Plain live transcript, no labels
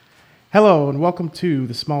Hello and welcome to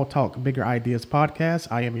the Small Talk Bigger Ideas podcast.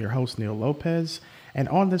 I am your host, Neil Lopez. And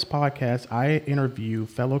on this podcast, I interview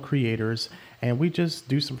fellow creators and we just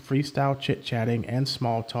do some freestyle chit chatting and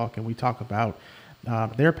small talk. And we talk about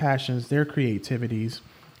their passions, their creativities.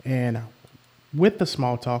 And with the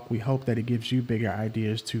small talk, we hope that it gives you bigger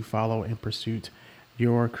ideas to follow and pursue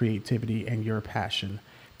your creativity and your passion.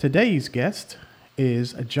 Today's guest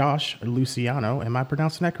is Josh Luciano. Am I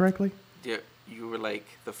pronouncing that correctly? Yeah, you were like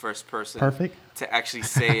the first person Perfect. to actually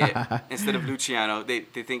say it instead of Luciano. They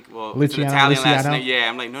think, well, Luciano, it's an Italian last Luciano? name. Yeah,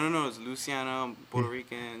 I'm like, no, it's Luciano. I'm Puerto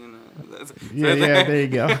Rican. You know. Yeah, there you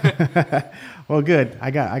go. Well, good. I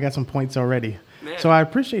got some points already. Yeah. So I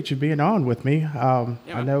appreciate you being on with me. Yeah,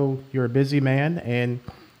 I man. know you're a busy man, and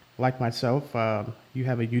like myself, you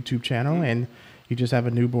have a YouTube channel, Mm-hmm. and you just have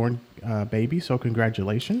a newborn baby. So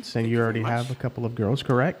congratulations, and Thank you you already very have much. a couple of girls,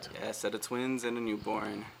 correct? Yeah, a set of twins and a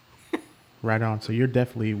newborn. Right on. So you're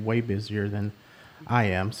definitely way busier than I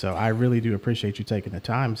am. So I really do appreciate you taking the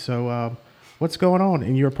time. So what's going on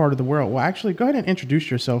in your part of the world? Well, actually, go ahead and introduce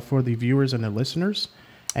yourself for the viewers and the listeners,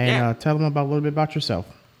 and Yeah. tell them about a little bit about yourself.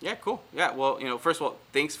 Yeah, cool. Yeah, well, first of all,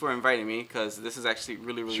 thanks for inviting me because this is actually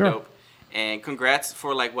really, really Sure. dope. And congrats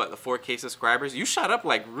for the 4K subscribers. You shot up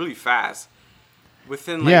really fast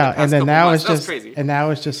within the Yeah, past and then couple now months. it's That's just crazy. and now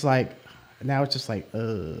it's just like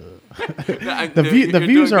The the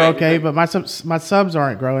views are okay, but my subs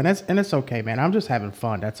aren't growing. It's okay, man. I'm just having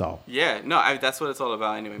fun. That's all. Yeah, no, that's what it's all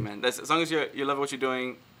about anyway, man. As long as you love what you're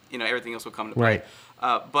doing, everything else will come to play.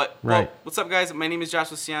 Right. Well, Right. what's up, guys? My name is Josh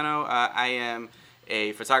Luciano. I am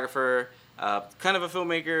a photographer, kind of a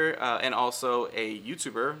filmmaker, and also a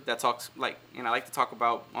YouTuber that talks I like to talk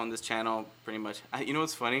about on this channel pretty much. You know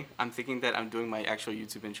what's funny? I'm thinking that I'm doing my actual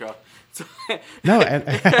YouTube intro. So, No,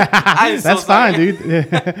 I'm so that's fine, sorry. dude.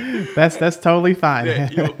 That's totally fine.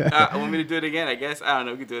 Yeah, want me to do it again? I guess I don't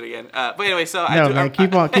know. We can do it again. But anyway, so No, man,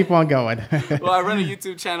 keep on going. Well, I run a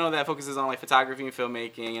YouTube channel that focuses on photography and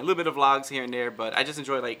filmmaking and a little bit of vlogs here and there, but I just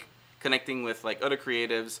enjoy connecting with other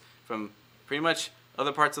creatives from pretty much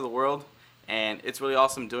other parts of the world, and it's really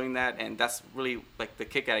awesome doing that. And that's really the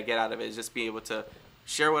kick that I get out of it is just being able to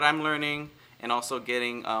share what I'm learning and also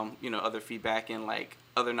getting other feedback and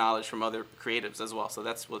other knowledge from other creatives as well. So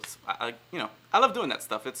that's what's I love doing that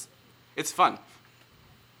stuff. It's fun.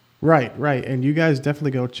 Right. And you guys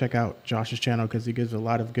definitely go check out Josh's channel because he gives a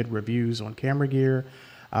lot of good reviews on camera gear,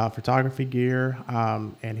 photography gear,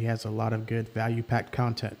 and he has a lot of good value-packed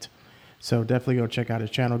content. So definitely go check out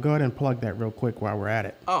his channel. Go ahead and plug that real quick while we're at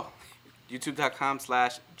it. Oh,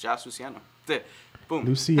 youtube.com/Josh Luciano. There. Boom.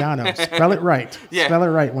 Luciano. Spell it right. Yeah. Spell it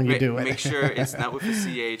right when you do it. Make sure it's not with a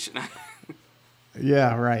CH.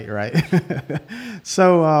 Yeah, right.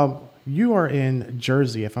 So you are in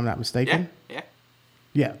Jersey, if I'm not mistaken. Yeah.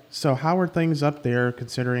 Yeah. So how are things up there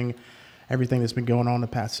considering everything that's been going on the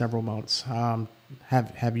past several months?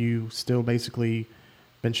 Have you still basically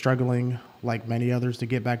been struggling like many others to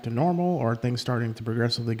get back to normal, or are things starting to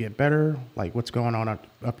progressively get better? Like what's going on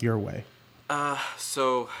up your way?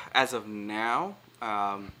 So as of now,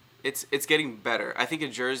 it's getting better. I think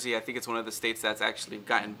in Jersey, it's one of the states that's actually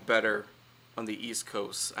gotten better on the East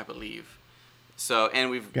Coast, I believe. So, and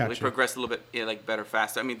we've Gotcha. progressed a little bit, better,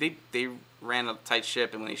 faster. I mean, they ran a tight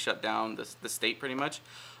ship, and when they shut down the state, pretty much,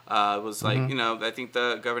 it was I think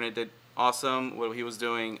the governor did awesome what he was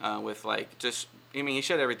doing with he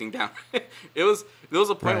shut everything down. There was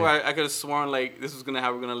a point Right. where I could have sworn this was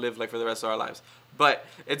how we're gonna live for the rest of our lives. But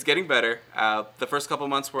it's getting better. The first couple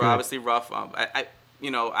months were Good. obviously rough. I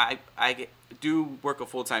do work a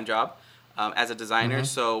full-time job as a designer,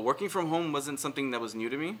 so working from home wasn't something that was new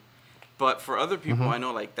to me. But for other people, I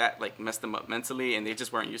know that messed them up mentally, and they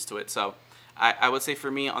just weren't used to it. So I would say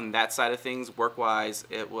for me on that side of things, work-wise,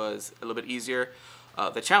 it was a little bit easier.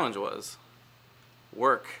 The challenge was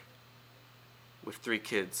work with 3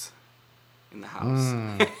 kids in the house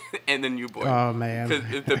and the newborn. Oh, man.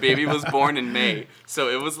 Because the baby was born in May, so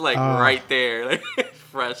it was right there,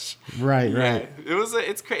 fresh. Right. It was.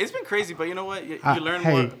 It's been crazy, but you know what? You learn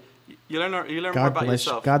hey, more. You learn more God about bless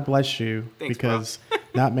yourself. God bless you, Thanks, bro. because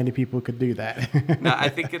not many people could do that. No, I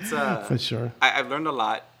think it's For sure. I've learned a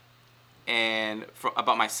lot, and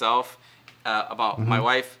about myself, about my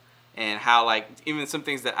wife, and how even some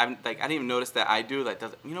things that I didn't even notice that I do.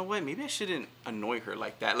 You know what? Maybe I shouldn't annoy her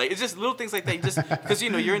like that. It's just little things like that. You just because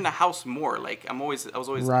you're in the house more. I was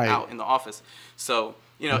always Right. out in the office. So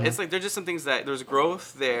it's there's just some things that there's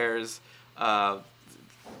growth. There's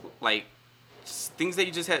things that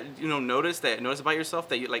you just had notice about yourself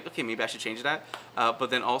that you okay, maybe I should change that. But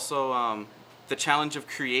then also the challenge of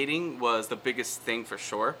creating was the biggest thing for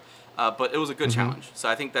sure. But it was a good challenge. So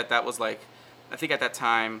I think that was I think at that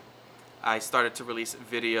time I started to release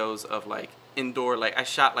videos of like indoor, like I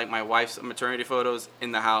shot like my wife's maternity photos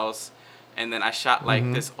in the house, and then I shot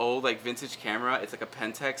like this old like vintage camera. It's like a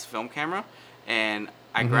Pentax film camera, and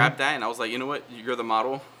I grabbed that and I was like, you know what, you're the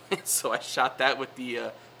model. So I shot that with the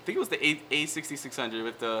I think it was the A6600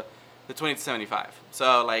 with the 20-75.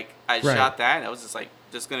 So like I shot that, and I was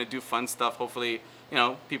just gonna do fun stuff. Hopefully,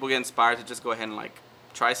 people get inspired to just go ahead and like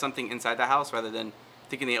try something inside the house rather than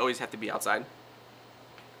thinking they always have to be outside.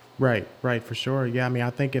 Right, for sure. Yeah, I mean, I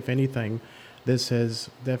think if anything, this has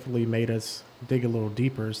definitely made us dig a little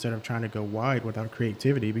deeper instead of trying to go wide without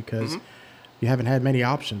creativity, because you haven't had many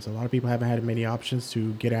options. A lot of people haven't had many options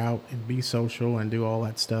to get out and be social and do all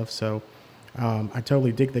that stuff. So I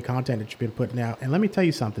totally dig the content that you've been putting out. And let me tell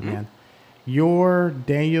you something, man. Your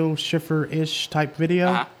Daniel Schiffer-ish type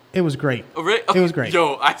video, it was great. Oh, really? It was great.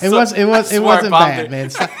 Yo, it wasn't bad,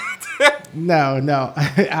 man. No.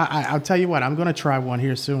 I'll tell you what. I'm going to try one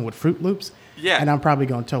here soon with Fruit Loops. Yeah. And I'm probably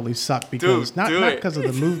going to totally suck because not because of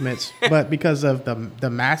the movements, but because of the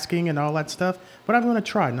masking and all that stuff. But I'm going to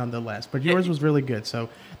try nonetheless. But yours was really good. So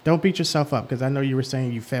don't beat yourself up, because I know you were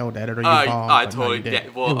saying you failed at it or you bombed. I totally did. Yeah,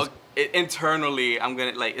 well, internally, I'm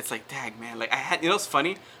going to it's like, dang, man. Like I had, it's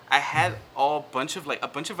funny. I had a bunch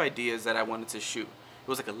of ideas that I wanted to shoot. It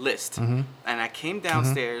was like a list. And I came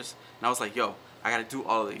downstairs and I was like, yo, I got to do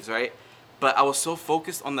all of these, right? But I was so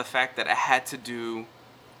focused on the fact that I had to do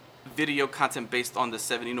video content based on the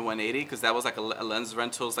 70-180, because that was like a Lens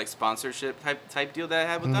Rentals like sponsorship type deal that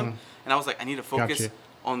I had with them. And I was like, I need to focus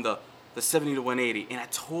on the 70-180. And I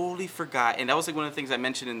totally forgot. And that was like one of the things I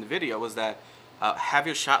mentioned in the video was that have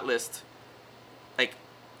your shot list like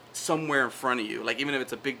somewhere in front of you, like even if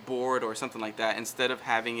it's a big board or something like that, instead of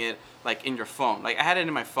having it like in your phone. Like I had it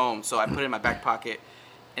in my phone, so I put it in my back pocket,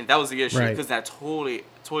 and that was the issue, because I totally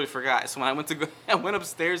forgot. So when I went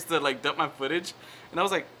upstairs to like dump my footage, and I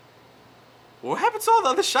was like, what happened to all the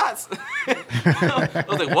other shots? I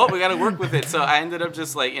was like, well, we got to work with it. So I ended up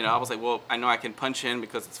just like, I was like, well, I know I can punch in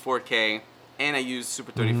because it's 4K, and I use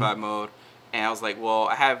Super 35 mode, and I was like, well,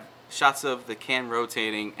 I have shots of the can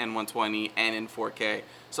rotating in 120 and in 4K.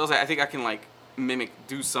 So I was like, I think I can like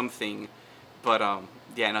do something. But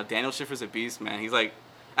Daniel Schiffer's a beast, man. He's like,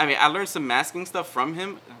 I mean, I learned some masking stuff from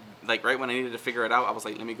him. Like right when I needed to figure it out, I was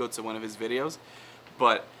like, let me go to one of his videos.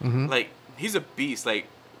 But like, he's a beast. Like,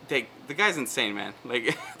 the guy's insane, man.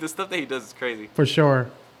 Like the stuff that he does is crazy. For sure.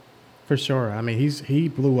 I mean, he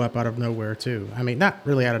blew up out of nowhere too. I mean, not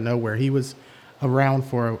really out of nowhere. He was around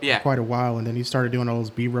for quite a while, and then he started doing all those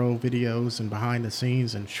B-roll videos and behind the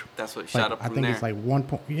scenes, and that's what shot up from there. I think it's like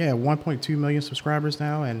 1.2 million subscribers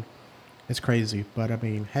now, and it's crazy. But I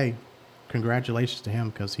mean, hey, congratulations to him,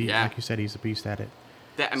 because he, like you said, he's a beast at it.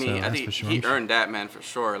 I think he earned that, man, for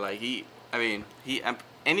sure. Like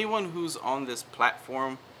anyone who's on this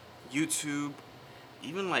platform, YouTube,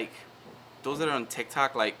 even like those that are on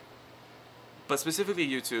TikTok, like, but specifically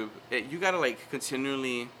YouTube, you gotta like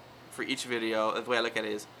continually, for each video, the way I look at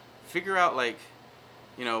it is figure out like,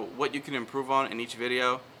 what you can improve on in each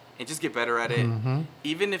video and just get better at it.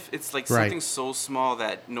 Even if it's like something so small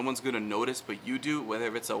that no one's going to notice, but you do,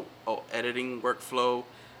 whether it's a editing workflow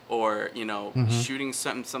or, shooting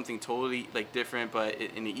something totally like different, but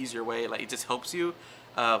in an easier way, like it just helps you.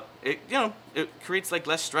 It creates like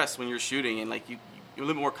less stress when you're shooting, and like you're a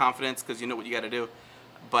little more confidence because you know what you got to do.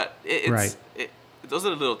 But those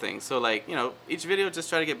are the little things. So like, each video, just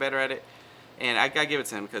try to get better at it. And I gotta give it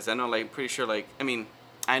to him, because I know, like, pretty sure, like, I mean,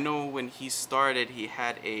 I know when he started, he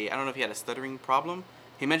had I don't know if he had a stuttering problem.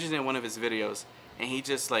 He mentioned it in one of his videos, and he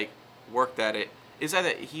just like worked at it. It's either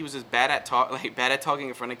he was just bad at talking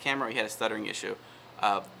in front of camera, or he had a stuttering issue.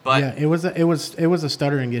 But yeah, it was a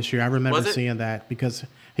stuttering issue. I remember seeing that, because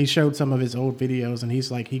he showed some of his old videos, and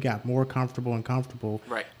he's like, he got more comfortable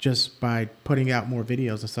just by putting out more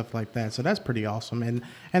videos and stuff like that. So that's pretty awesome, and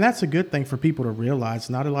that's a good thing for people to realize.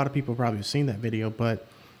 Not a lot of people probably have seen that video, but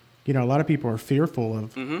a lot of people are fearful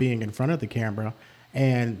of being in front of the camera.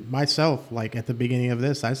 And myself, like at the beginning of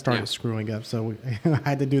this, I started screwing up, so I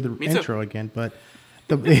had to do the intro again. But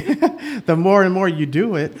the more and more you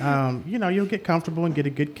do it, you'll get comfortable and get a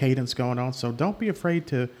good cadence going on. So don't be afraid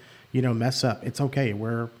to, mess up. It's okay.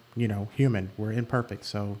 We're, human. We're imperfect.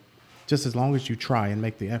 So just as long as you try and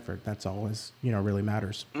make the effort, that's all is, really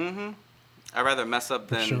matters. I'd rather mess up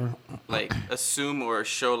than like assume or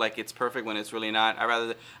show like it's perfect when it's really not.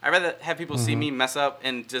 I'd rather have people see me mess up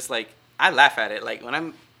and just like, I laugh at it. Like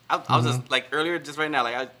when I was just like earlier, just right now,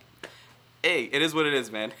 like hey, it is what it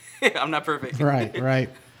is, man. I'm not perfect. Right.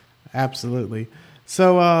 Absolutely.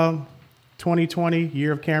 So, 2020,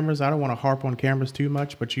 year of cameras. I don't want to harp on cameras too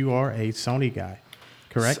much, but you are a Sony guy.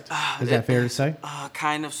 correct? Is that fair to say?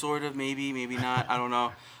 Kind of, sort of, maybe not. I don't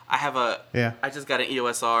know. I have Yeah. I just got an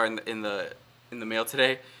EOS R in the mail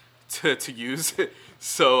today to use.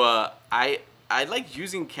 So I like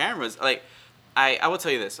using cameras. Like I will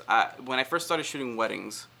tell you this. When I first started shooting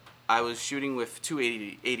weddings, I was shooting with two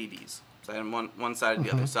 80Ds. So I had one side and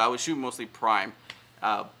the other. So I was shooting mostly prime.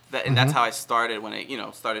 And that's how I started when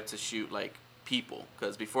I started to shoot like people.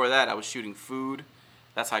 Because before that, I was shooting food.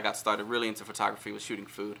 That's how I got started really into photography, was shooting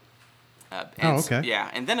food. Okay. Yeah,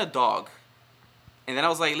 and then a dog. And then I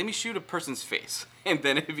was like, let me shoot a person's face. And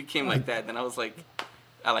then it became like that. Then I was like,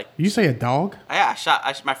 You say a dog? Yeah,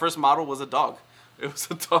 my first model was a dog. It was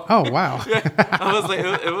a dog. Oh, wow. Yeah, I was like,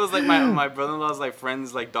 it was like my brother-in-law's like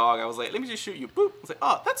friend's like dog. I was like, let me just shoot you. Boop. I was like,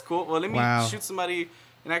 oh, that's cool. Well, let me shoot somebody,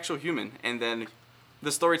 an actual human. And then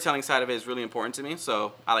the storytelling side of it is really important to me.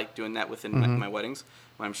 So I like doing that within my weddings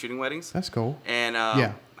when I'm shooting weddings. That's cool. And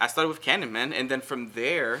I started with Canon, man. And then from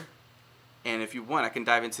there, and if you want, I can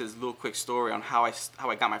dive into this little quick story on how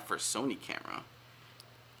I got my first Sony camera.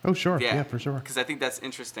 Oh, sure. Yeah, for sure. Because I think that's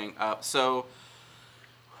interesting.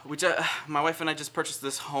 My wife and I just purchased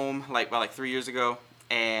this home like 3 years ago,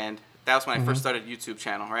 and that was when I first started YouTube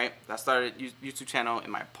channel. Right, I started YouTube channel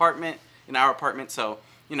in our apartment. So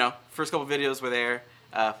first couple videos were there,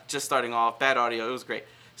 just starting off, bad audio. It was great.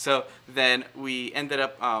 So then we ended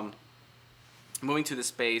up moving to the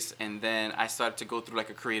space, and then I started to go through like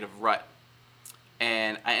a creative rut,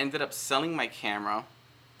 and I ended up selling my camera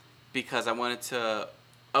because I wanted to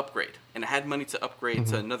upgrade, and I had money to upgrade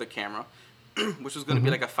to another camera, which was going to be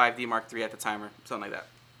like a 5D Mark III at the time or something like that.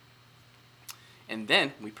 And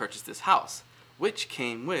then we purchased this house, which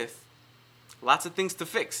came with lots of things to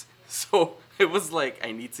fix. So it was like,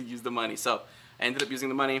 I need to use the money. So I ended up using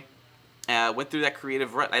the money. Went through that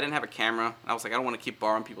creative rut. I didn't have a camera. I was like, I don't want to keep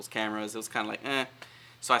borrowing people's cameras. It was kind of like, eh.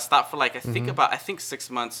 So I stopped for like, I think 6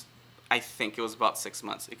 months. I think it was about 6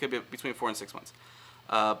 months. It could be between 4 and 6 months.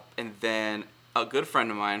 And then a good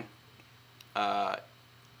friend of mine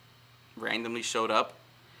randomly showed up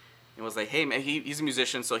and was like, hey, man, he's a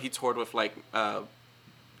musician, so he toured with like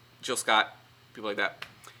Jill Scott, people like that.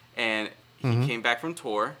 And he came back from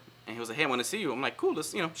tour, and he was like, hey, I want to see you. I'm like, cool,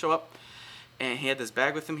 let's show up. And he had this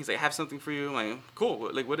bag with him. He's like, I have something for you. I'm like,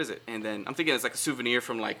 cool, like, what is it? And then I'm thinking it's like a souvenir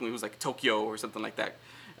from like when he was like Tokyo or something like that.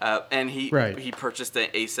 And he purchased an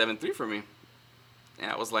A7 III for me.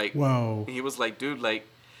 And I was like, whoa. He was like, dude, hey,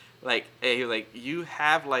 he was like, you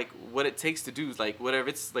have like what it takes to do, like whatever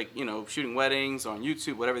it's like, shooting weddings on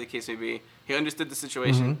YouTube, whatever the case may be. He understood the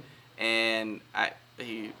situation, and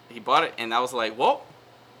he bought it, and I was like, well,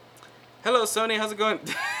 hello Sony, how's it going?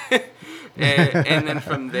 and then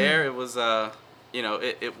from there it was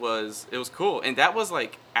it was cool, and that was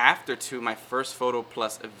like after my first Photo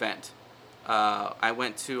Plus event. I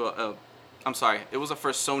went to it was the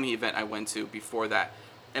first Sony event I went to before that.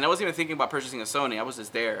 And I wasn't even thinking about purchasing a Sony. I was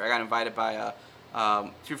just there. I got invited by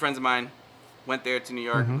two friends of mine. Went there to New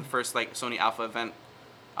York, the first like Sony Alpha event.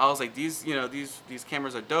 I was like, these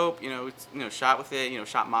cameras are dope. It's shot with it.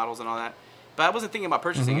 Shot models and all that. But I wasn't thinking about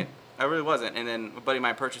purchasing it. I really wasn't. And then a buddy of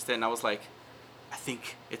mine purchased it, and I was like, I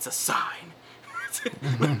think it's a sign.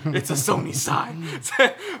 It's a Sony sign.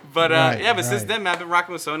 But since then, man, I've been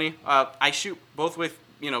rocking with Sony. I shoot both with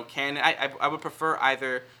Canon. I would prefer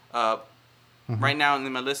either. Right now in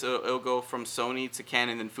my list, it'll go from Sony to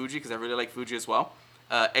Canon and Fuji, because I really like Fuji as well.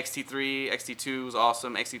 X-T3, X-T2 is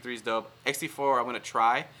awesome. X-T3 is dope. X-T4 I want to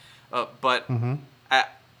try, but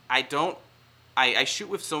I shoot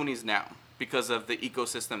with Sonys now because of the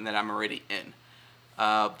ecosystem that I'm already in.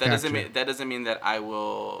 That doesn't mean that I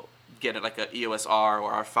will get like a EOS R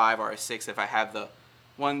or R5 or R6 if I have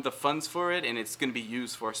the funds for it and it's going to be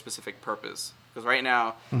used for a specific purpose. Because right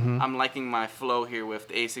now I'm liking my flow here with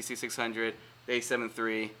the A6600. The A7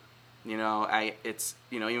 III, it's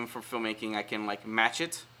even for filmmaking I can like match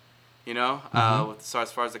it, so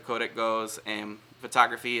as far as the codec goes, and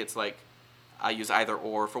photography it's like I use either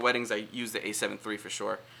or. For weddings I use the A7 III for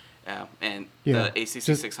sure, and the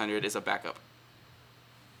A6600 is a backup.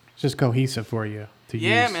 It's just cohesive for you to use.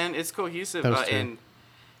 Yeah, man, it's cohesive, and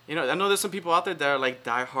I know there's some people out there that are like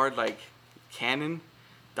diehard like Canon,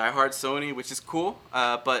 diehard Sony, which is cool,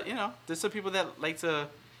 but there's some people that like to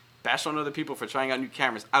bash on other people for trying out new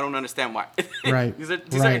cameras. I don't understand why. Right. These are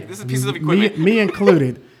pieces of equipment. Me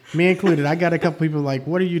included. I got a couple people like,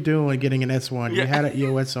 what are you doing getting an S1? You had an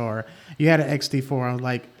EOS R. You had an X-T4. I was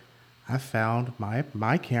like, I found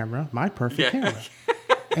my camera, my perfect camera.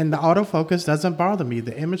 And the autofocus doesn't bother me.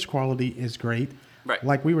 The image quality is great. Right.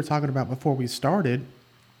 Like we were talking about before we started,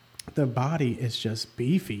 the body is just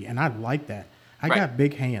beefy, and I like that. I got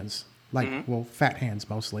big hands, fat hands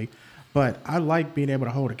mostly. but I like being able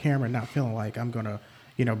to hold a camera and not feeling like I'm going to,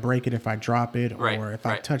 break it if I drop it or if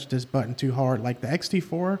I touch this button too hard. Like the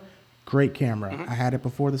XT4, great camera. I had it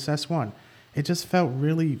before this S1. It just felt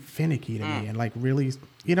really finicky to me and like really,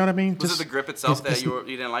 you know what I mean? Was it the grip itself that you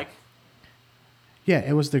didn't like? Yeah,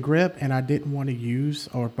 it was the grip, and I didn't want to use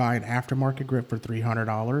or buy an aftermarket grip for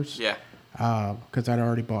 $300. Yeah. Because I'd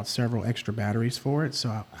already bought several extra batteries for it,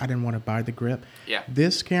 so I didn't want to buy the grip. Yeah.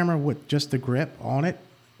 This camera with just the grip on it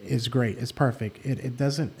is great. It's perfect.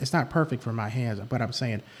 It's not perfect for my hands, but I'm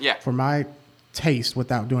saying for my taste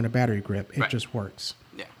without doing a battery grip, it just works.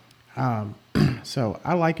 Yeah. So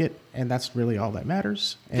I like it, and that's really all that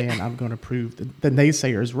matters. And I'm going to prove the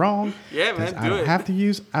naysayers wrong. Yeah, man, I don't have to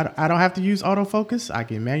use autofocus. I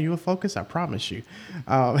can manual focus. I promise you.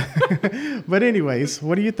 But anyways,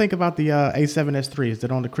 what do you think about the A7S III? Is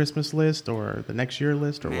it on the Christmas list or the next year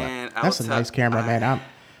list or what? That's a nice camera, man.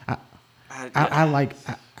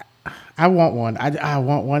 I want one. I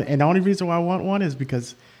want one, and the only reason why I want one is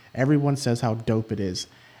because everyone says how dope it is.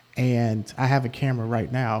 And I have a camera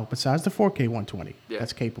right now, besides the 4K 120,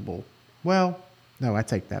 that's capable. Well, no, I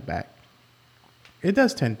take that back. It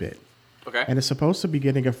does 10-bit. Okay. And it's supposed to be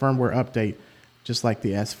getting a firmware update, just like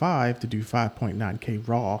the S5, to do 5.9K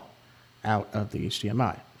RAW out of the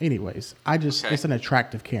HDMI. Anyways, it's an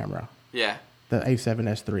attractive camera. Yeah. The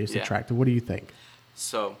A7S III is attractive. What do you think?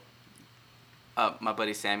 So, my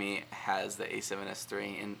buddy Sammy has the A7S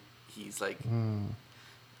III, and he's like...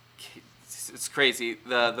 It's crazy.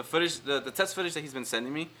 The footage, the test footage that he's been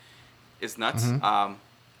sending me is nuts.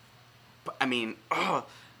 But I mean,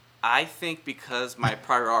 I think because my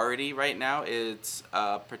priority right now is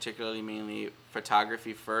particularly mainly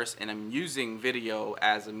photography first, and I'm using video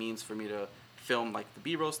as a means for me to film like the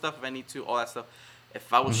B-roll stuff if I need to, all that stuff.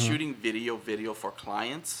 If I was shooting video for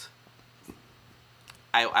clients,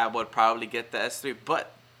 I would probably get the S3,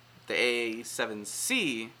 but the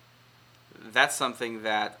A7C, that's something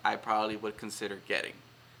that I probably would consider getting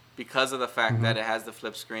because of the fact that it has the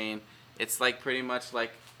flip screen. It's like pretty much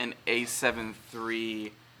like an A7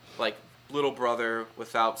 III, like little brother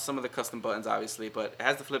without some of the custom buttons, obviously, but it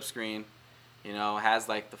has the flip screen. It has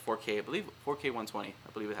like the 4K, I believe 4K 120. I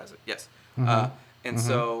believe it has it. Yes.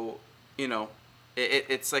 So,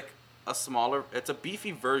 it's like it's a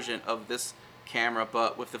beefy version of this camera,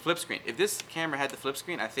 but with the flip screen. If this camera had the flip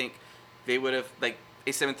screen, I think they would have like.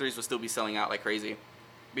 A7 IIIs would still be selling out like crazy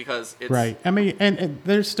because it's... Right. I mean, and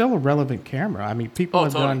there's still a relevant camera. I mean, people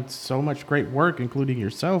have done so much great work, including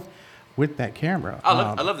yourself, with that camera. I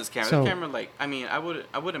love this camera. The camera, like, I mean, I would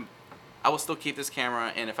still keep this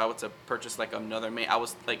camera, and if I were to purchase like another main, I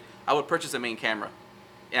would purchase a main camera.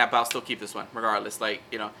 Yeah, but I'll still keep this one regardless. Like,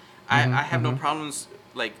 I have no problems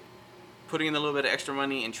like putting in a little bit of extra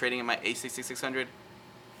money and trading in my A6600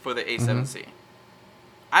 for the A7C.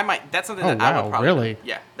 I might. That's something that I would probably. Really? Do.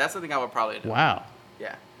 Yeah, that's something I would probably do. Wow.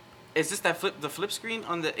 Yeah, it's just that the flip screen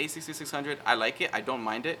on the A6600. I like it. I don't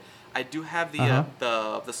mind it. I do have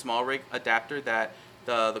the small rig adapter that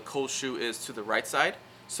the cold shoe is to the right side,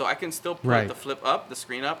 so I can still put the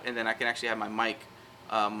screen up, and then I can actually have my mic,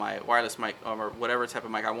 my wireless mic or whatever type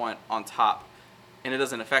of mic I want on top, and it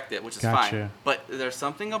doesn't affect it, which is fine. But there's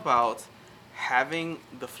something about having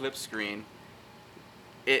the flip screen.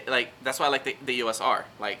 It that's why I like the EOS R.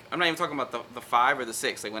 Like, I'm not even talking about the 5 or the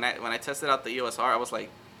 6. Like when I tested out the EOS R, I was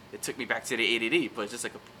like, it took me back to the 880, but it's just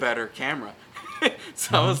like a better camera.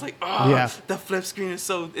 So I was like, the flip screen is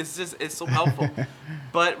so helpful.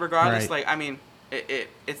 But regardless, like, I mean,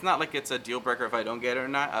 it's not like it's a deal breaker if I don't get it or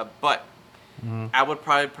not. But I would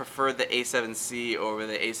probably prefer the A7C over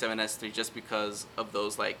the A7S III just because of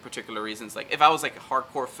those like particular reasons. Like if I was like a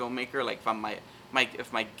hardcore filmmaker, like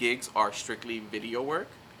if my gigs are strictly video work,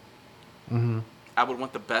 I would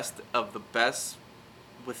want the best of the best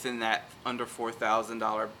within that under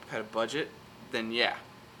 $4,000 budget. Then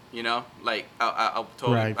like I'll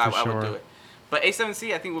totally I would do it. But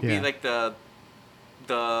A7C I think would be like the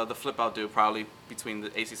flip I'll do probably between the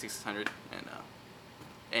A6600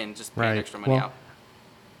 and just paying extra money out.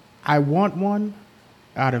 I want one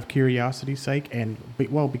out of curiosity's sake, and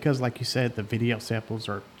because like you said, the video samples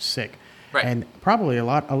are sick. Right. And probably a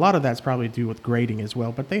lot of that's probably due with grading as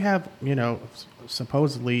well. But they have,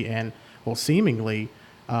 supposedly and seemingly,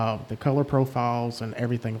 the color profiles and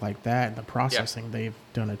everything like that, and the processing they've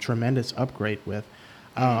done a tremendous upgrade with.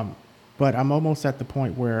 But I'm almost at the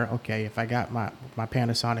point where, okay, if I got my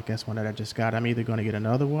Panasonic S1 that I just got, I'm either going to get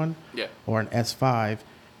another one or an S5.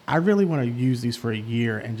 I really want to use these for a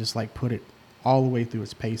year and just like put it all the way through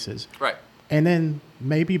its paces. Right. And then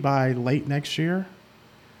maybe by late next year,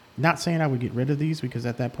 not saying I would get rid of these because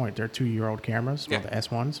at that point they're 2-year-old cameras, or the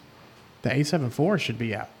S1s. The A7 IV should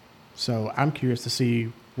be out. So I'm curious to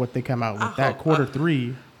see what they come out I with that hope. quarter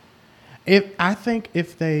three. I think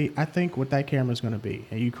what that camera is going to be,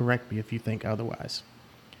 and you correct me if you think otherwise.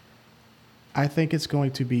 I think it's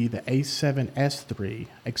going to be the A7S III,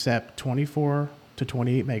 except 24 to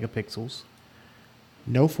 28 megapixels,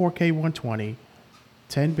 no 4K 120,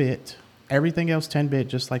 10-bit, everything else 10-bit,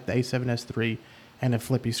 just like the A7S III, and a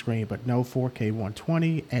flippy screen, but no 4K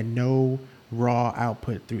 120 and no raw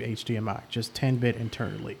output through HDMI, just 10-bit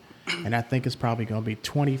internally. And I think it's probably going to be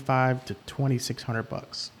 25 to 2600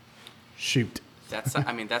 bucks. Shoot.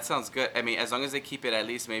 I mean, that sounds good. I mean, as long as they keep it at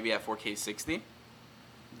least maybe at 4K 60,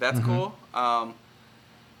 that's cool.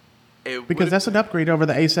 Because that's an upgrade over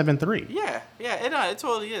the A7 III. Yeah, it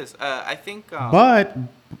totally is. I think. But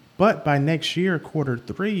by next year, quarter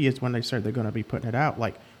three is when they're going to be putting it out.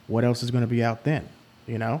 Like, what else is going to be out then?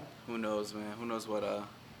 You know? Who knows, man? Who knows what?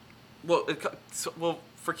 Well,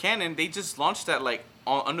 for Canon, they just launched that like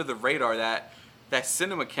under the radar that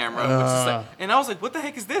cinema camera, which is like, and I was like, what the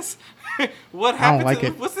heck is this? What happened? I don't like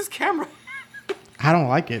it. What's this camera? I don't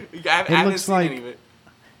like it. I haven't seen any of it.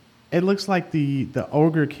 It looks like the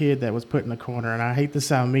ogre kid that was put in the corner, and I hate to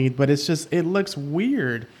sound mean, but it looks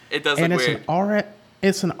weird. It does and look it's weird.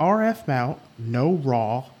 It's an RF mount, no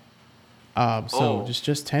raw,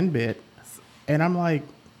 just 10-bit, and I'm like,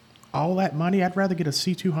 all that money, I'd rather get a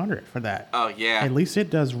C200 for that. Oh yeah. At least it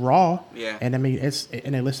does raw. Yeah. And I mean at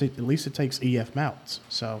least it takes EF mounts.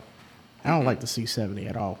 So I don't like the C70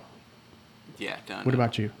 at all. Yeah. What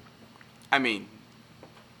about you? I mean,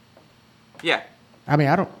 yeah. I mean,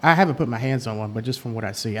 I haven't put my hands on one, but just from what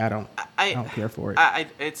I see, I don't care for it.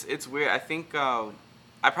 It's weird. I think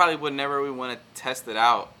I probably would never really want to test it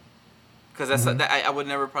out because I would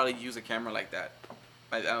never probably use a camera like that.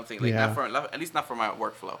 I don't think at least not for my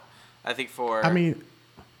workflow. I think for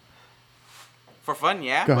fun,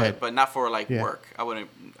 yeah, Go ahead. but not for like work. I would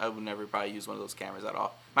never probably use one of those cameras at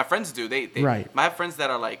all. My friends do. They right. I have friends that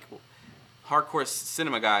are like hardcore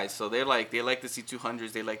cinema guys, so they like the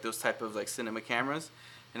C200s. They like those type of like cinema cameras,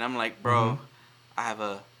 and I'm like, bro, I have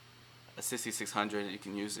a 6600 that you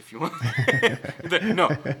can use if you want.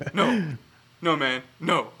 No, man,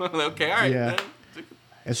 no. Okay, all right. Yeah.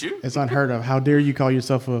 Shoot. It's unheard of. How dare you call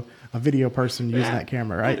yourself a video person using that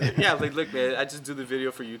camera, right? Yeah, like, look, man, I just do the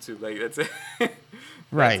video for YouTube. Like, that's it.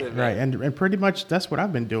 Right. Man. And pretty much that's what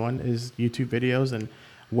I've been doing is YouTube videos, and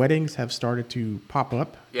weddings have started to pop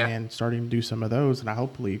up and starting to do some of those, and I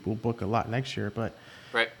hopefully will book a lot next year. But,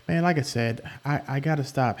 man, like I said, I got to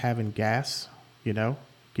stop having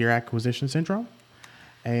gear acquisition syndrome.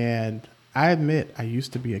 And I admit I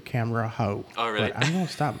used to be a camera hoe. Oh, really? But I'm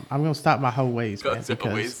gonna stop my hoe ways, man,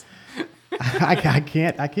 because I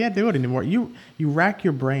can't do it anymore. You rack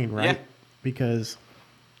your brain, right? Yeah. Because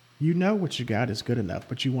you know what you got is good enough,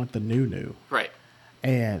 but you want the new. Right.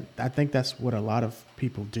 And I think that's what a lot of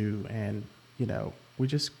people do. And we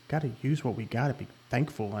just got to use what we got to be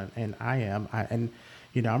thankful. And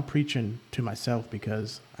I'm preaching to myself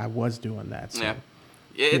because I was doing that. So. Yeah.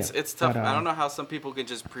 Yeah, it's tough. But, I don't know how some people can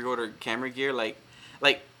just pre-order camera gear.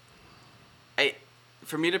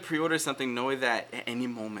 For me to pre-order something knowing that at any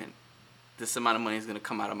moment this amount of money is gonna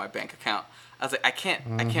come out of my bank account, I was like, I can't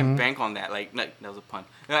bank on that. Like, no, that was a pun.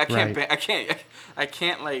 I can't Right. I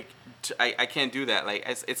can't do that. Like,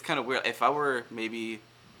 it's kind of weird. If I were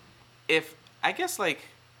if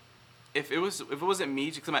it wasn't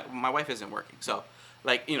me, because my wife isn't working, so.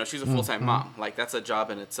 Like, she's a full-time mom. Like, that's a job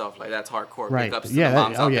in itself. Like, that's hardcore. Right. Big ups to Yeah, the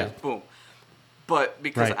moms out yeah. there. Boom. But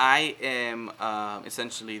because Right. I am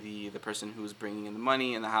essentially the person who's bringing in the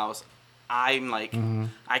money in the house, I'm like,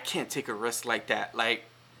 I can't take a risk like that. Like,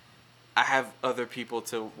 I have other people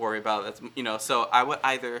to worry about. That's so I would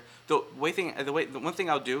either the one thing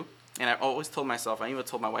I'll do, and I always told myself, I even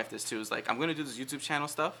told my wife this too, is like, I'm gonna do this YouTube channel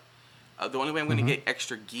stuff. The only way I'm gonna get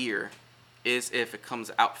extra gear is if it comes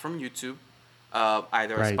out from YouTube.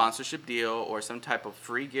 Either a sponsorship deal or some type of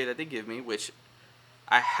free gear that they give me, which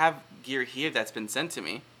I have gear here that's been sent to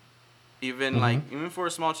me. Even for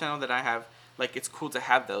a small channel that I have, like, it's cool to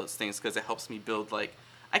have those things because it helps me build, like,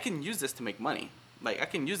 I can use this to make money. Like, I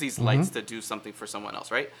can use these lights to do something for someone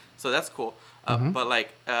else, right? So that's cool. But,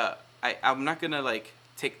 like, I'm not going to, like,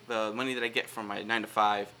 take the money that I get from my 9 to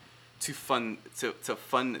 5 to fund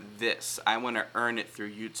this. I want to earn it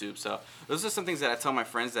through YouTube. So those are some things that I tell my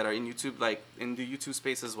friends that are in YouTube, like in the YouTube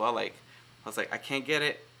space as well. Like, I was like, I can't get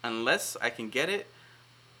it unless I can get it.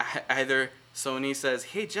 Either Sony says,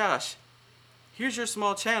 hey Josh, here's your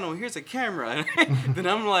small channel, here's a camera. Then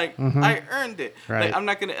I'm like, I earned it. Right. Like, I'm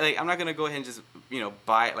not gonna go ahead and just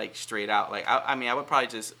buy it like straight out. Like, I mean, I would probably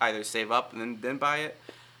just either save up and then buy it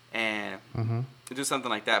and do something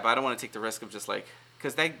like that. But I don't want to take the risk of just like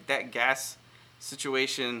because that gas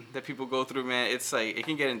situation that people go through, man, it's like it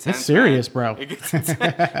can get intense. It's serious, man. bro.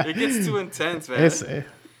 It gets too intense, man.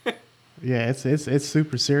 It's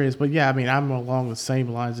super serious. But yeah, I mean, I'm along the same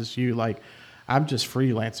lines as you. Like, I'm just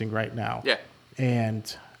freelancing right now. Yeah.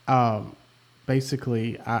 And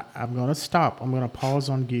basically, I'm going to stop. I'm going to pause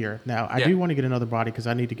on gear. Now, I do want to get another body because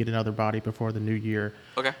I need to get another body before the new year.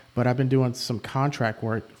 Okay. But I've been doing some contract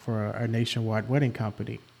work for a nationwide wedding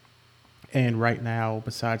company. And right now,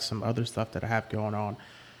 besides some other stuff that I have going on,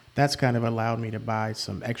 that's kind of allowed me to buy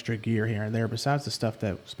some extra gear here and there besides the stuff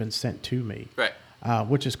that's been sent to me. Right.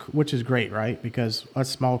 Which is great, right? Because us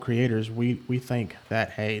small creators, we think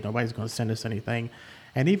that, hey, nobody's going to send us anything.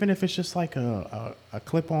 And even if it's just like a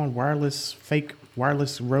clip-on fake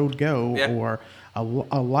wireless Rode Go or a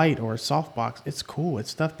light or a softbox, it's cool.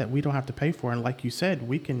 It's stuff that we don't have to pay for. And like you said,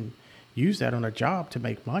 we can use that on a job to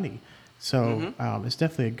make money. So it's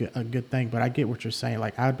definitely a good thing. But I get what you're saying.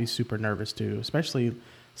 Like, I'd be super nervous too, especially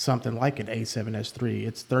something like an A7S3.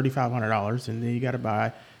 It's $3,500, and then you got to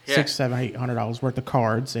buy $600, $700, $800 worth of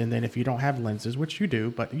cards. And then if you don't have lenses, which you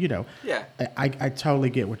do, but I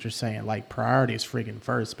totally get what you're saying. Like, priority is friggin'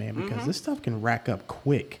 first, man, because this stuff can rack up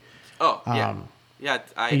quick. Oh, yeah.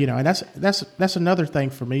 And that's another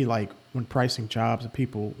thing for me. Like, when pricing jobs, and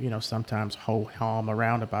people, sometimes ho-hum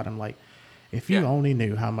around about them. Like, if you only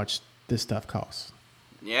knew how much this stuff costs.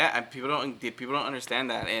 Yeah, and people don't understand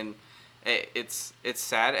that, and it's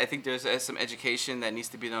sad. I think there's some education that needs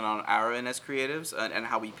to be done on our end as creatives and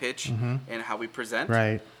how we pitch and how we present.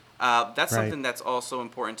 Right. That's something that's also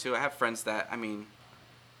important too. I have friends that, I mean,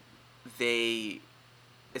 they,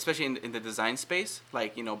 especially in the design space,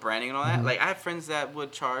 like, branding and all that. Like, I have friends that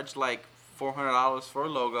would charge like $400 for a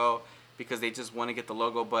logo because they just want to get the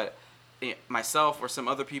logo, but myself or some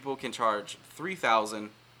other people can charge $3,000.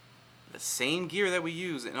 The same gear that we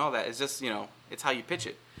use and all that. It's just, it's how you pitch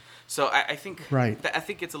it. So I think I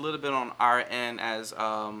think it's a little bit on our end as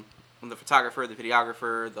the photographer, the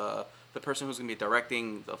videographer, the person who's going to be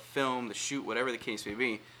directing the film, the shoot, whatever the case may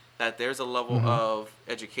be, that there's a level of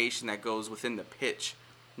education that goes within the pitch,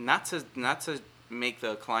 not to make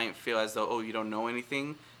the client feel as though, oh, you don't know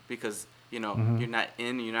anything because you're not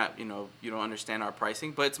you don't understand our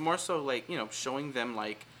pricing, but it's more so like, showing them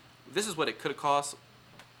like, this is what it could have cost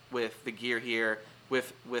with the gear here,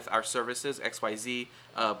 with our services XYZ.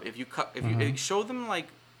 If you show them like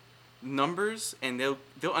numbers, and they'll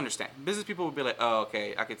understand. Business people will be like, oh,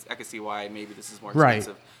 okay, I could see why maybe this is more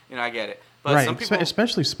expensive. I get it. But some people,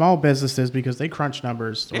 especially small businesses, because they crunch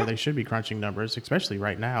numbers, or they should be crunching numbers, especially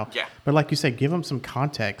right now. Yeah. But like you said, give them some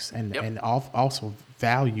context and also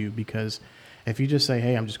value, because if you just say,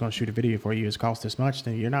 hey, I'm just going to shoot a video for you, it's cost this much,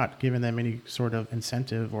 then you're not giving them any sort of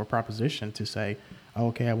incentive or proposition to say, oh,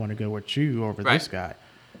 okay, I want to go with you over this guy.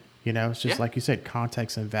 It's just like you said,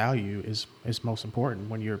 context and value is most important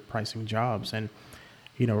when you're pricing jobs. And,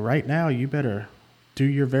 right now you better do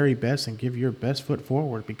your very best and give your best foot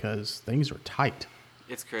forward, because things are tight.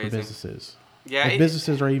 It's crazy. For businesses. Yeah. If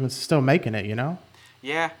businesses are even still making it,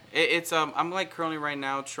 Yeah. It's I'm like currently right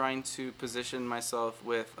now trying to position myself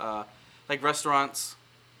with like restaurants,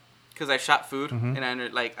 because I shot food and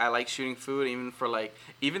I like shooting food,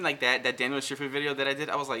 even like that Daniel Schiffer video that I did.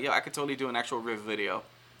 I was like, yo, I could totally do an actual Riv video.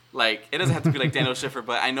 Like, it doesn't have to be like Daniel Schiffer,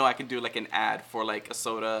 but I know I can do like an ad for like a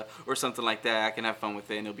soda or something like that. I can have fun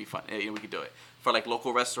with it and it'll be fun. We can do it for like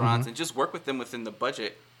local restaurants and just work with them within the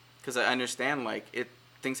budget, because I understand like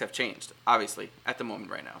things have changed obviously at the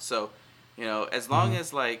moment right now. So, as long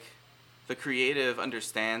as like the creative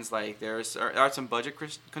understands like there are some budget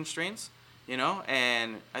constraints,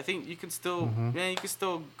 and I think you can still you can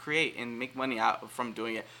still create and make money out from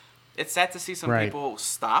doing it. It's sad to see some people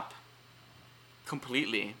stop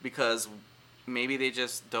completely because maybe they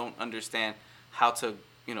just don't understand how to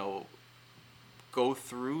go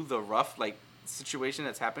through the rough like situation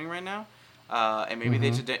that's happening right now, and maybe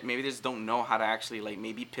they just don't know how to actually like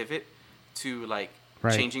maybe pivot to like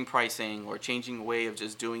changing pricing or changing way of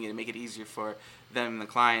just doing it and make it easier for them and the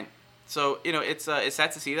client. So it's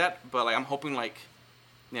sad to see that, but like I'm hoping like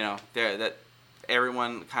that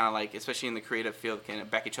everyone kind of like, especially in the creative field, can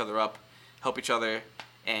back each other up, help each other,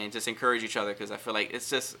 and just encourage each other, because I feel like it's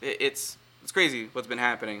just it's crazy what's been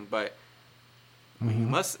happening, but we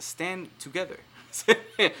must stand together.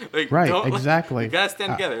 Exactly. You gotta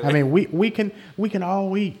stand together. I mean, we can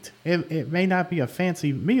all eat. It may not be a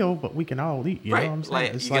fancy meal, but we can all eat. You know what I'm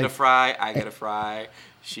saying? Like, you get a fry, I get a fry,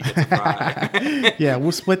 she gets a fry. Yeah,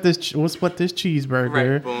 we'll split this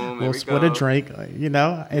cheeseburger. Right, boom, we'll split a drink. And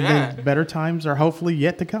then better times are hopefully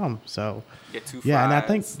yet to come. So get 2 fries. Yeah, and I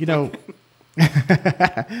think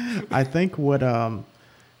I think what a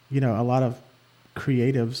lot of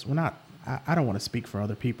creatives, well, not, I don't want to speak for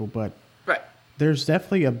other people, but Right. there's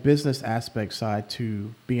definitely a business aspect side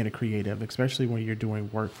to being a creative, especially when you're doing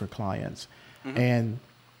work for clients. And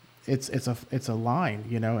it's a line,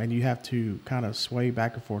 you know, and you have to kind of sway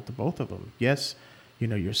back and forth to both of them. Yes, you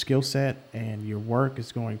know, your skill set and your work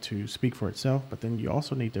is going to speak for itself, but then you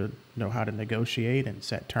also need to know how to negotiate and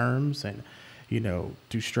set terms and, you know,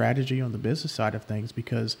 do strategy on the business side of things,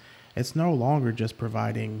 because it's no longer just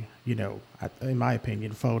providing, you know, in my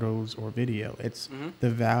opinion, photos or video. It's the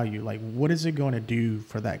value. Like, what is it going to do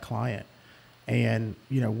for that client? And,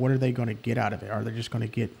 you know, what are they going to get out of it? Are they just going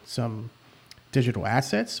to get some digital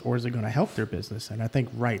assets, or is it going to help their business? And I think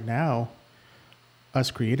right now, us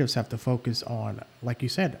creatives have to focus on, like you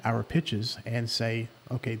said, our pitches and say,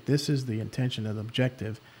 okay, this is the intention and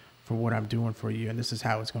objective for what I'm doing for you, and this is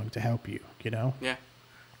how it's going to help you, you know? Yeah.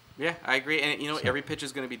 Yeah, I agree. And, you know, every pitch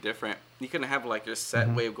is going to be different. You couldn't have, like, your set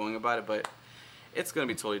way of going about it, but it's going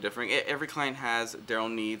to be totally different. Every client has their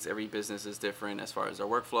own needs. Every business is different as far as their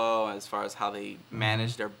workflow, as far as how they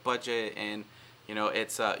manage their budget. And, you know,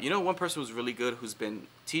 it's, you know, one person who's really good who's been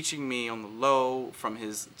teaching me on the low from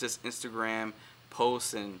his just Instagram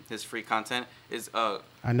posts and his free content is I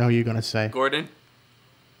know you're going to say. Gordon.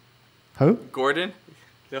 Who? Gordon.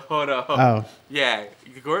 Hold on. Oh. Yeah.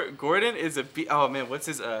 Gordon is a... Oh, man, what's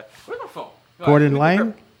his... Where's my phone? Gordon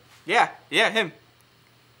Lang? Yeah, him.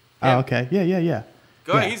 Oh, okay. Yeah.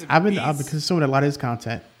 Go ahead, he's a I've been beast. consuming a lot of his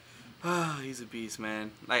content. Oh, he's a beast,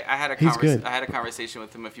 man. Like, I had a good. I had a conversation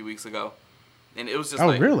with him a few weeks ago, and it was just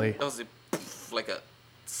really? It was like a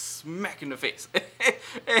smack in the face.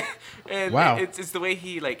 and wow. It's the way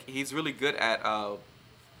he's really good at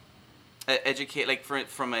educate, like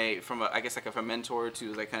from a I guess like a mentor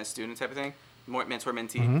to like kind of student type of thing, more mentor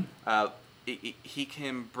mentee. He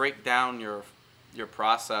can break down your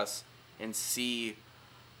process and see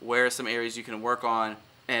where some areas you can work on,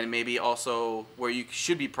 and maybe also where you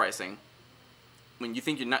should be pricing. When you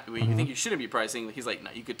think you're not, when you think you shouldn't be pricing, he's like, no,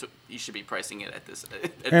 you should be pricing it at this.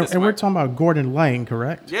 And we're talking about Gordon Lang,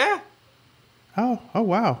 correct? Yeah. Oh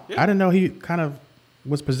wow! Yeah. I didn't know he kind of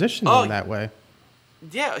was positioned in that way.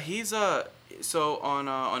 Yeah, he's so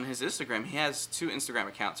on his Instagram, he has 2 Instagram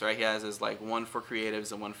accounts, right? He has his like one for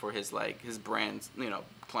creatives and one for his like his brands, you know,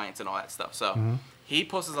 clients and all that stuff. So he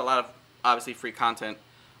posts a lot of obviously free content.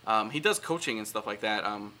 He does coaching and stuff like that.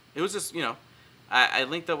 It was just, you know, I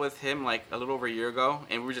linked up with him like a little over a year ago,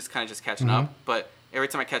 and we were just kind of just catching up. But every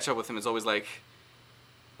time I catch up with him, it's always like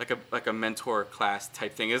a mentor class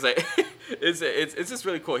type thing. It's like it's just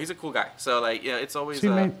really cool. He's a cool guy. So like, yeah, it's always. See,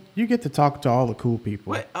 man, you get to talk to all the cool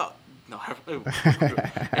people. What? Oh no,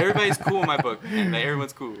 everybody's cool in my book. And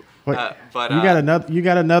everyone's cool. But you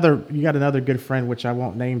got another good friend, which I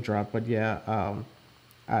won't name drop. But yeah,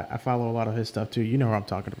 I follow a lot of his stuff too. You know what I'm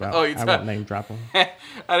talking about. Oh, I won't name drop him.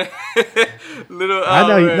 Little. I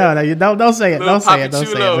know you. No, you don't say it. Don't say it.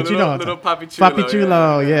 But you know, little Papi Chulo. Papi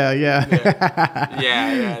Chulo. Yeah.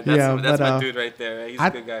 Yeah. That's my dude right there. He's a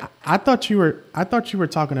good guy. I thought you were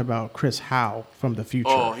talking about Chris Howe from the future.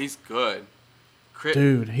 Oh, he's good.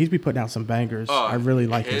 Dude, he's be putting out some bangers. I really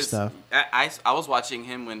like his stuff. I was watching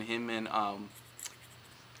him when him and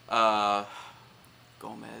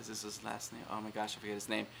Gomez is his last name. Oh my gosh, I forget his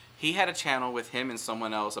name. He had a channel with him and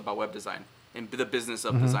someone else about web design and the business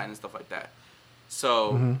of design and stuff like that.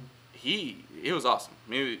 So it was awesome.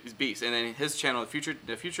 Maybe he's beast. And then his channel,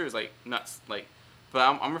 the future is like nuts. Like, but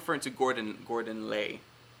I'm referring to Gordon Lay.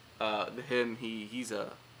 He's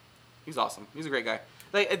awesome. He's a great guy.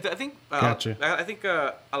 Like, I think Gotcha. I think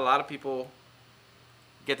a lot of people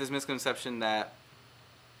get this misconception that,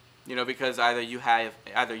 you know, because either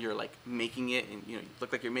you're like making it and, you know, you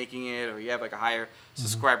look like you're making it, or you have like a higher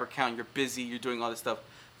subscriber count, you're busy, you're doing all this stuff,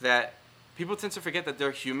 that people tend to forget that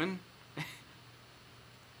they're human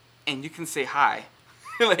and you can say hi.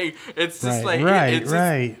 Like, it's just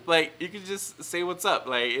right. Like, you can just say what's up.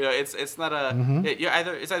 Like, you know, it's not a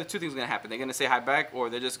it's either 2 things gonna happen. They're gonna say hi back, or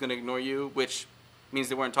they're just gonna ignore you, which means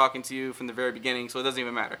they weren't talking to you from the very beginning, so it doesn't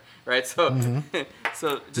even matter, right? So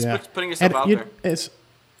so just putting yourself out there.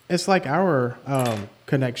 It's like our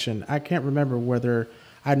connection. I can't remember whether,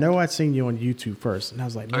 I know I'd seen you on YouTube first, and I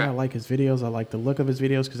was like, man, I like his videos. I like the look of his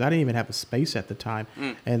videos, because I didn't even have a space at the time.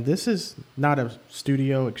 And this is not a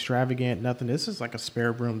studio extravagant, nothing. This is like a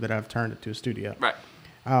spare room that I've turned into a studio. Right.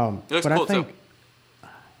 It looks but cool, I think, too.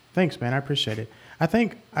 Thanks, man. I appreciate it. I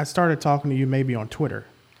think I started talking to you maybe on Twitter.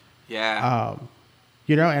 Yeah.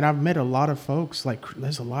 You know, and I've met a lot of folks, like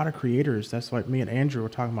there's a lot of creators. That's like me and Andrew were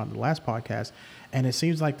talking about in the last podcast. And it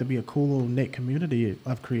seems like to be a cool little knit community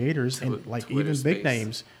of creators and like Twitter even space. big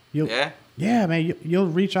names. You yeah, man, you'll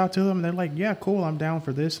reach out to them. And they're like, yeah, cool. I'm down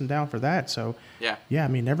for this and down for that. So yeah, I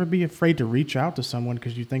mean, never be afraid to reach out to someone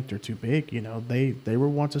because you think they're too big. You know, they were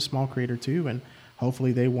once a small creator too. And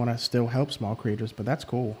hopefully they want to still help small creators. But that's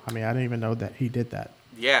cool. I mean, I didn't even know that he did that.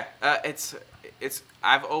 Yeah. It's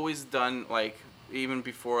I've always done, like, even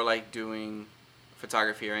before, like, doing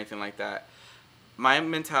photography or anything like that, my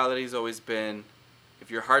mentality has always been, if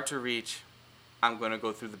you're hard to reach, I'm going to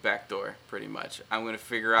go through the back door, pretty much. I'm going to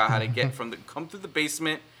figure out how to get come through the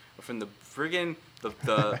basement, or from the friggin'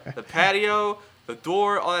 the patio, the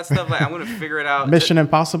door, all that stuff. Like, I'm going to figure it out. Mission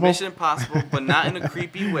Impossible? Mission Impossible, but not in a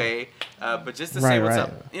creepy way, but just to say what's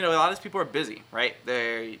up. You know, a lot of these people are busy, right?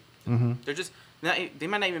 They're just, they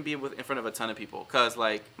might not even be in front of a ton of people. Because,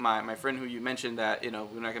 like, my friend who you mentioned that, you know,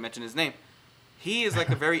 we're not going to mention his name, he is, like,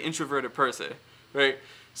 a very introverted person, right?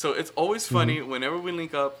 So it's always funny whenever we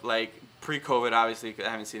link up, like, pre-COVID, obviously, 'cause I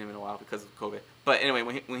haven't seen him in a while because of COVID. But anyway,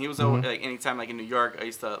 when he was over, like, anytime, like, in New York, I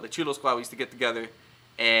used to, the Chulo Squad, we used to get together,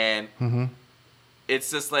 and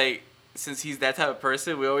it's just, like, since he's that type of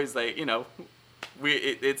person, we always, like, you know,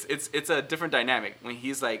 it's a different dynamic when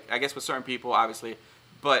he's, like, I guess with certain people, obviously,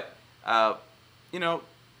 but, you know,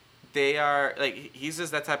 they are, like, he's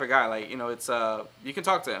just that type of guy, like, you know, it's, you can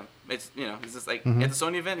talk to him, it's, you know, he's just, like, at the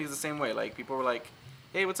Sony event, he's the same way, like, people were like,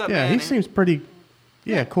 hey, what's up, man? Yeah, he seems pretty...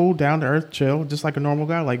 Yeah, cool, down to earth, chill, just like a normal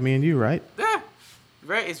guy, like me and you, right? Yeah,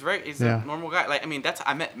 right. He's a normal guy. Like, I mean,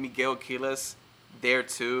 I met Miguel Quiles there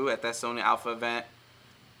too at that Sony Alpha event.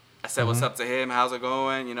 I said what's up to him, how's it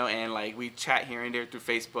going, you know, and like we chat here and there through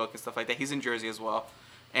Facebook and stuff like that. He's in Jersey as well,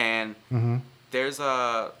 and there's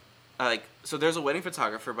there's a wedding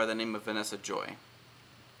photographer by the name of Vanessa Joy.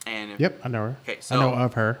 And yep, I know her. Okay, so I know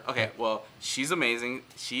of her. Okay, well, she's amazing.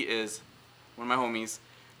 She is one of my homies.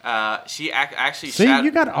 She actually. See, you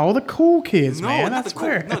got all the cool kids, man. Not the cool.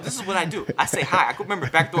 No, this is what I do. I say hi. I could remember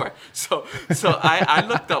back door. So I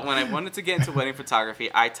looked up when I wanted to get into wedding photography.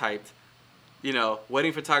 I typed, you know,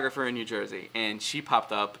 wedding photographer in New Jersey, and she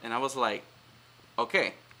popped up, and I was like,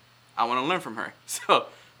 okay, I want to learn from her. So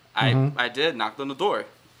I did, knocked on the door,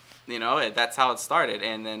 you know. That's how it started,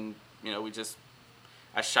 and then, you know,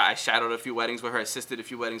 I shadowed a few weddings with her, assisted a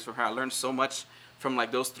few weddings for her. I learned so much from,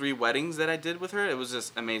 like, those 3 weddings that I did with her. It was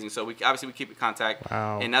just amazing. So we keep in contact.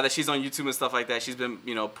 Wow. And now that she's on YouTube and stuff like that, she's been,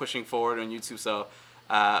 you know, pushing forward on YouTube. So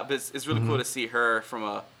but it's really cool to see her from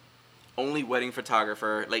a only wedding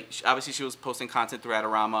photographer. Like, obviously she was posting content through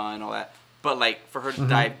Adorama and all that, but, like, for her to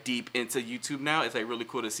dive deep into YouTube now, it's, like, really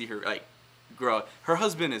cool to see her, like, grow. Her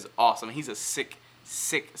husband is awesome. He's a sick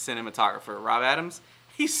cinematographer. Rob Adams.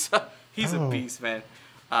 He's a beast, man.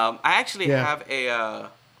 I actually have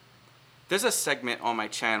there's a segment on my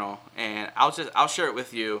channel, and I'll share it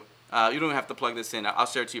with you. You don't have to plug this in. I'll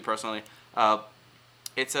share it to you personally.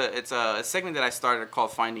 It's a segment that I started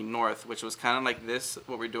called Finding North, which was kind of like this,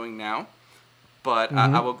 what we're doing now. But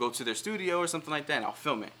I will go to their studio or something like that, and I'll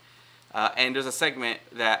film it. And there's a segment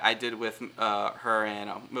that I did with her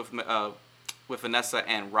and with Vanessa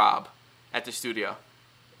and Rob at the studio.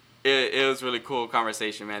 It was really cool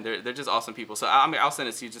conversation, man. They're just awesome people. So I'll send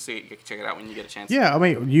it to you just so you can check it out when you get a chance. Yeah, I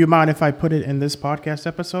mean, you mind if I put it in this podcast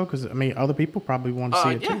episode? Because I mean, other people probably want to see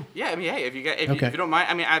it too. Yeah. I mean, hey, if you don't mind,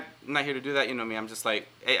 I mean, I'm not here to do that. You know me. I'm just like,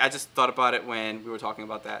 I just thought about it when we were talking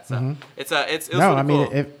about that. So it was really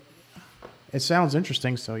cool. It sounds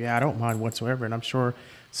interesting. So yeah, I don't mind whatsoever, and I'm sure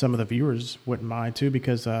some of the viewers wouldn't mind too,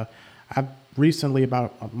 because I've recently,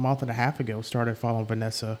 about a month and a half ago, started following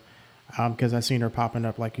Vanessa. Because I've seen her popping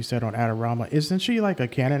up, like you said, on Adorama. Isn't she like a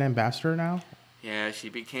Canon ambassador now? Yeah, she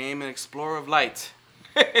became an explorer of light.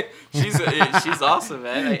 she's awesome,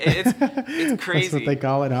 man. It's crazy. That's what they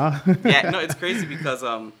call it, huh? Yeah, no, it's crazy because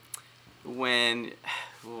when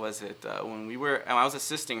I was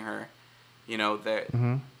assisting her, you know, that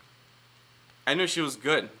I knew she was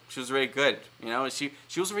good. She was really good. You know, she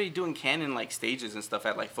was already doing Canon, like, stages and stuff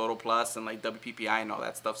at, like, Photo Plus and, like, WPPI and all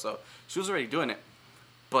that stuff. So she was already doing it.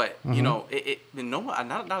 But, you know,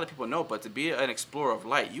 not a lot of people know, but to be an explorer of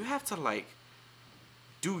light, you have to, like,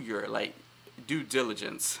 do your, like, due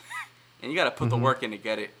diligence. And you got to put the work in to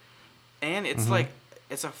get it. And it's, like,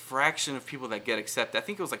 it's a fraction of people that get accepted. I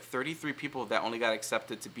think it was, like, 33 people that only got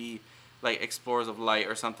accepted to be, like, explorers of light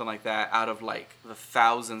or something like that out of, like, the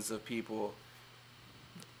thousands of people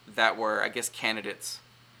that were, I guess, candidates.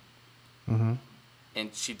 And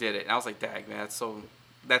she did it. And I was like, dang, man,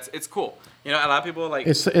 it's cool. You know, a lot of people like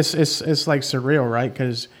it's like surreal, right?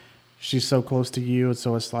 Because she's so close to you, and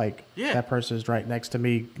so it's like that person is right next to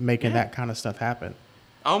me, making that kind of stuff happen.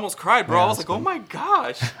 I almost cried, bro. Yeah, I was like, oh my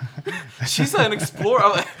gosh. She's an explorer.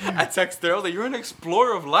 I texted her, I was like, you're an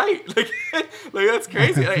explorer of light. Like that's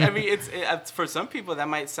crazy. Like, I mean, it's for some people that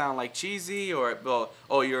might sound like cheesy or, well,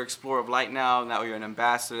 oh, you're an explorer of light now. Now you're an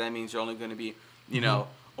ambassador. That means you're only going to be, you know,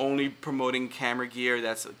 only promoting camera gear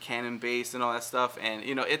that's Canon based and all that stuff. And,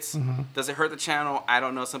 you know, it's, does it hurt the channel? I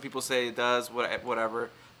don't know. Some people say it does,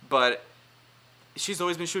 whatever. But she's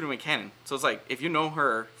always been shooting with Canon. So it's like, if you know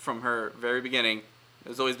her from her very beginning,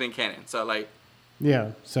 it's always been Canon. So like,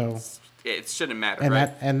 yeah, so it shouldn't matter, and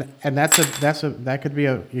right? that could be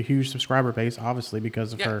a huge subscriber base, obviously,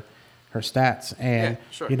 because of her stats, and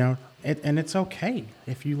you know, and it's okay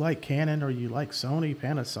if you like Canon or you like Sony,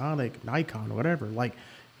 Panasonic, Nikon, whatever. Like,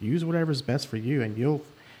 use whatever's best for you, and you'll,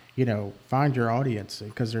 you know, find your audience,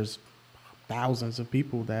 because there's thousands of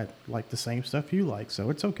people that like the same stuff you like. So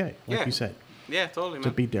it's okay, like you said. Yeah, totally, man.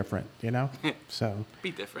 To be different, you know. So be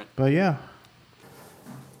different. But yeah.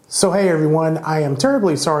 So, hey everyone, I am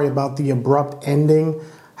terribly sorry about the abrupt ending.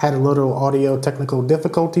 Had a little audio technical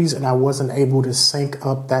difficulties and I wasn't able to sync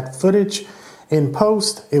up that footage in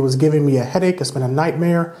post. It was giving me a headache. It's been a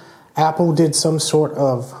nightmare. Apple did some sort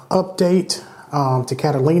of update to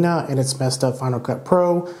Catalina and it's messed up Final Cut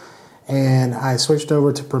Pro. And I switched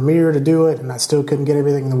over to Premiere to do it and I still couldn't get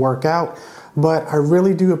everything to work out. But I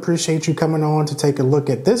really do appreciate you coming on to take a look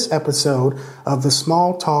at this episode of the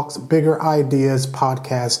Small Talks, Bigger Ideas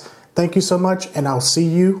podcast. Thank you so much, and I'll see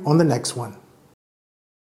you on the next one.